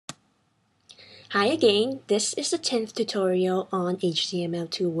Hi again, this is the 10th tutorial on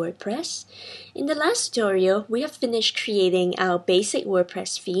HTML2 WordPress. In the last tutorial, we have finished creating our basic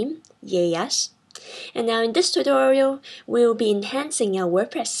WordPress theme, yes. And now in this tutorial, we will be enhancing our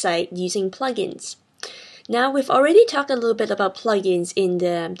WordPress site using plugins. Now we've already talked a little bit about plugins in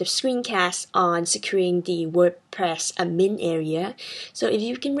the screencast on securing the WordPress admin area. So if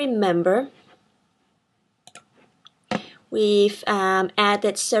you can remember, we've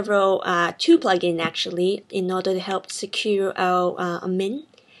added several, two plugins actually, in order to help secure our admin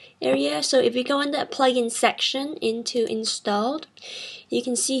area. So if we go in the plugin section into installed, you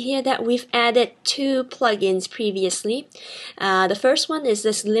can see here that we've added two plugins previously. The first one is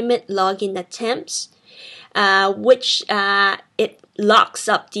this limit login attempts, which it locks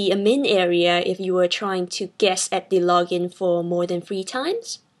up the admin area if you were trying to guess at the login for more than 3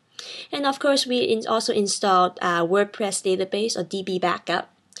 times. And of course, we also installed WordPress database or DB backup.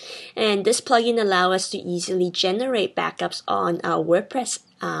 And this plugin allows us to easily generate backups on our WordPress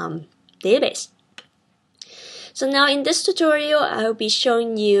database. So now in this tutorial, I'll be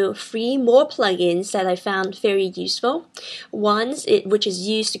showing you 3 more plugins that I found very useful. One which is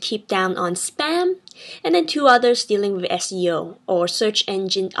used to keep down on spam, and then 2 others dealing with SEO or search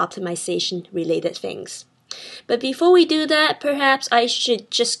engine optimization related things. But before we do that, perhaps I should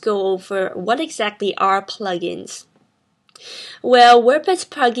just go over what exactly are plugins. Well, WordPress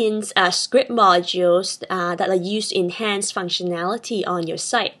plugins are script modules that are used to enhance functionality on your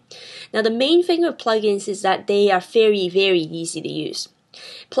site. Now, the main thing with plugins is that they are very, very easy to use.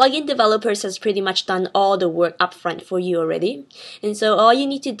 Plugin developers has pretty much done all the work upfront for you already. And so all you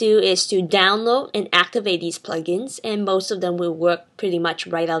need to do is to download and activate these plugins, and most of them will work pretty much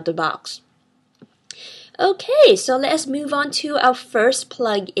right out the box. Okay, so let's move on to our first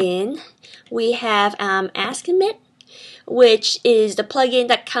plugin. We have Ask-Commit, which is the plugin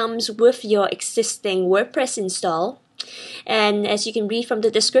that comes with your existing WordPress install. And as you can read from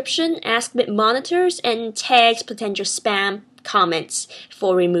the description, Ask-Commit monitors and tags potential spam comments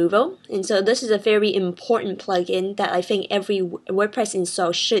for removal. And so this is a very important plugin that I think every WordPress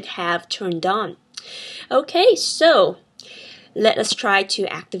install should have turned on. Okay, so let us try to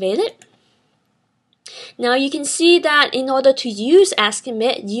activate it. Now you can see that in order to use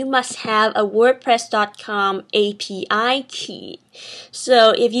Ask-Commit, you must have a WordPress.com API key.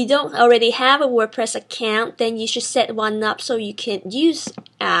 So if you don't already have a WordPress account, then you should set one up so you can use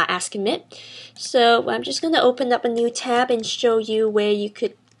Ask-Commit. So I'm just going to open up a new tab and show you where you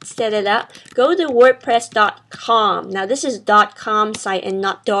could set it up. Go to WordPress.com. Now this is .com site and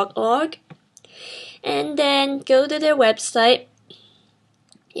not .org. And then go to their website.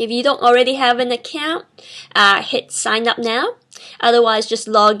 If you don't already have an account, hit sign up now. Otherwise, just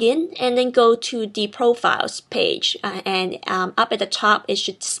log in and then go to the profiles page. And up at the top, it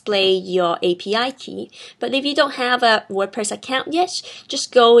should display your API key. But if you don't have a WordPress account yet,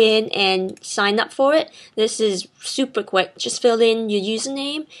 just go in and sign up for it. This is super quick. Just fill in your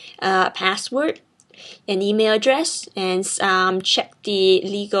username, password, an email address, and check the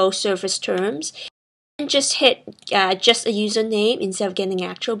legal service terms. And just hit just a username instead of getting an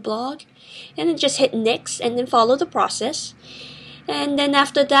actual blog, and then just hit next and then follow the process. And then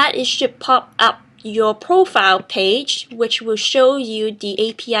after that, it should pop up your profile page, which will show you the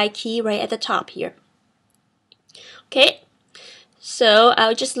API key right at the top here. Okay, so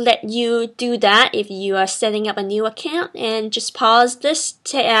I'll just let you do that if you are setting up a new account, and just pause this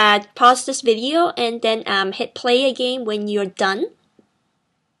video and then hit play again when you're done.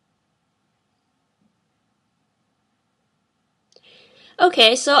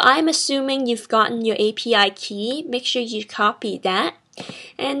 Okay, so I'm assuming you've gotten your API key. Make sure you copy that.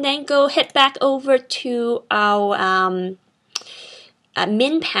 And then go head back over to our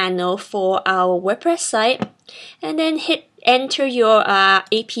admin panel for our WordPress site. And then hit enter your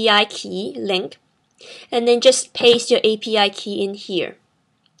API key link. And then just paste your API key in here.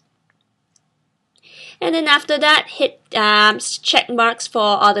 And then after that, hit check marks for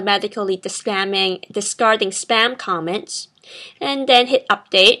automatically discarding spam comments. And then hit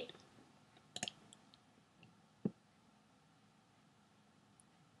update.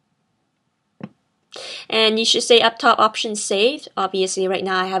 And you should say up top option saved. Obviously right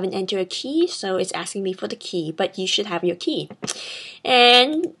now I haven't entered a key, so it's asking me for the key, but you should have your key.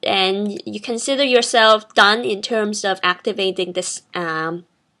 And you consider yourself done in terms of activating this the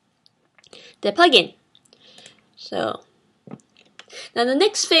plugin. So now the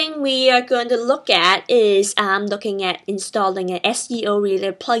next thing we are going to look at is looking at installing an SEO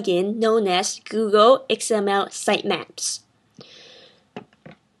related plugin known as Google XML Sitemaps.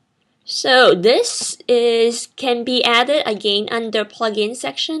 So this can be added again under plugin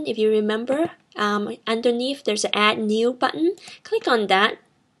section. If you remember, underneath there's an add new button. Click on that.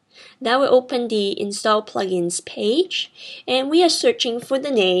 That will open the install plugins page, and we are searching for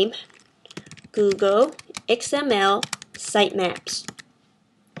the name Google XML Sitemaps.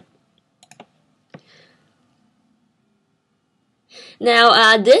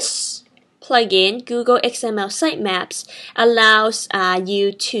 Now this plugin, Google XML Sitemaps, allows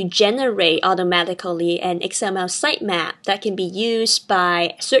you to generate automatically an XML sitemap that can be used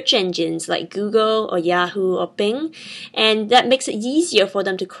by search engines like Google or Yahoo or Bing, and that makes it easier for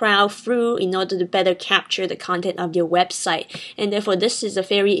them to crawl through in order to better capture the content of your website. And therefore this is a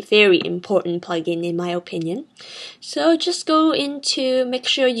very, very important plugin in my opinion. So just go into, make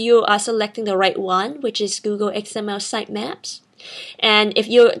sure you are selecting the right one, which is Google XML Sitemaps. And if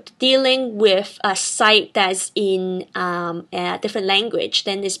you're dealing with a site that's in a different language,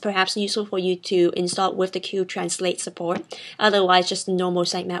 then it's perhaps useful for you to install with the Q Translate support. Otherwise, just the normal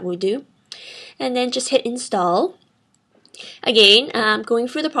sitemap will do. And then just hit install. Again, going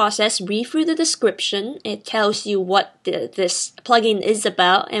through the process, read through the description. It tells you what this plugin is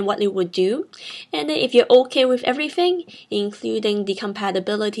about and what it would do. And then if you're okay with everything, including the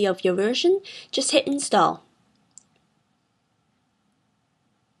compatibility of your version, just hit install.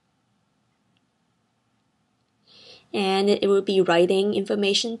 And it will be writing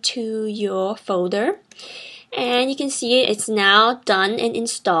information to your folder. And you can see it's now done and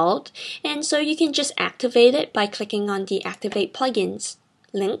installed. And so you can just activate it by clicking on the Activate Plugins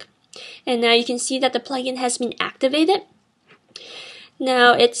link. And now you can see that the plugin has been activated.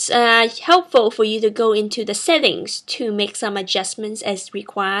 Now it's helpful for you to go into the settings to make some adjustments as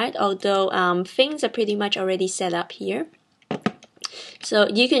required, although things are pretty much already set up here. So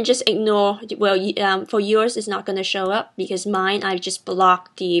you can just ignore, well, for yours it's not going to show up because mine, I've just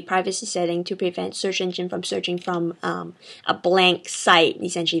blocked the privacy setting to prevent search engine from searching from a blank site,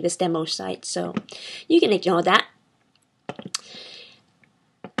 essentially this demo site. So you can ignore that.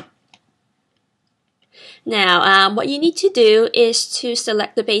 Now, what you need to do is to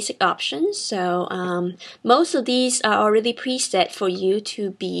select the basic options. So most of these are already preset for you to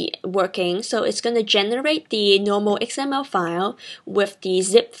be working. So it's going to generate the normal XML file with the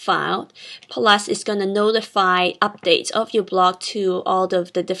zip file. Plus, it's going to notify updates of your blog to all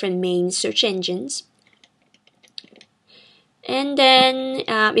of the different main search engines. And then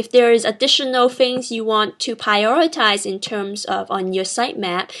if there is additional things you want to prioritize in terms of on your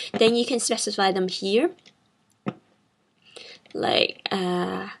sitemap, then you can specify them here. Like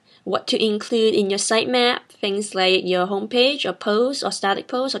what to include in your sitemap, things like your homepage or posts or static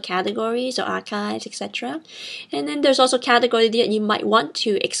posts or categories or archives, etc. And then there's also categories that you might want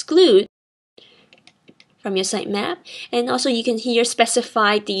to exclude from your sitemap. And also you can here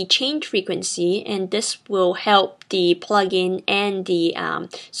specify the change frequency, and this will help the plugin and the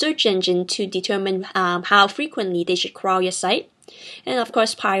search engine to determine how frequently they should crawl your site. And of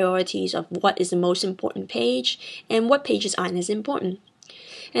course, priorities of what is the most important page and what pages aren't as important.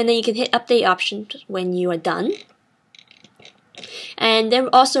 And then you can hit update option when you are done. And then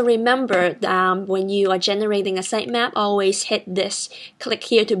also remember when you are generating a sitemap, always hit this, click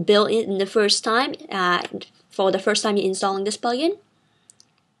here to build it in the first time, for the first time you're installing this plugin.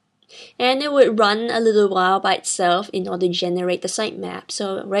 And it would run a little while by itself in order to generate the sitemap.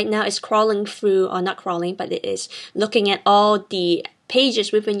 So right now it's crawling through, or not crawling, but it is looking at all the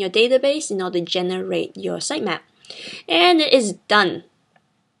pages within your database in order to generate your sitemap. And it is done.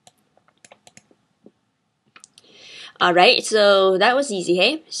 Alright, so that was easy,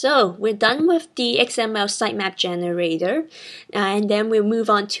 hey? So we're done with the XML sitemap generator. And then we'll move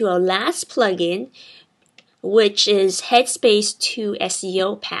on to our last plugin, which is HeadSpace2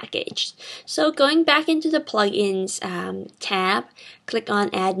 SEO package. So going back into the plugins tab, click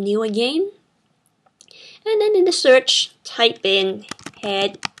on Add New again. And then in the search, type in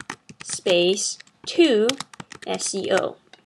HeadSpace2 SEO.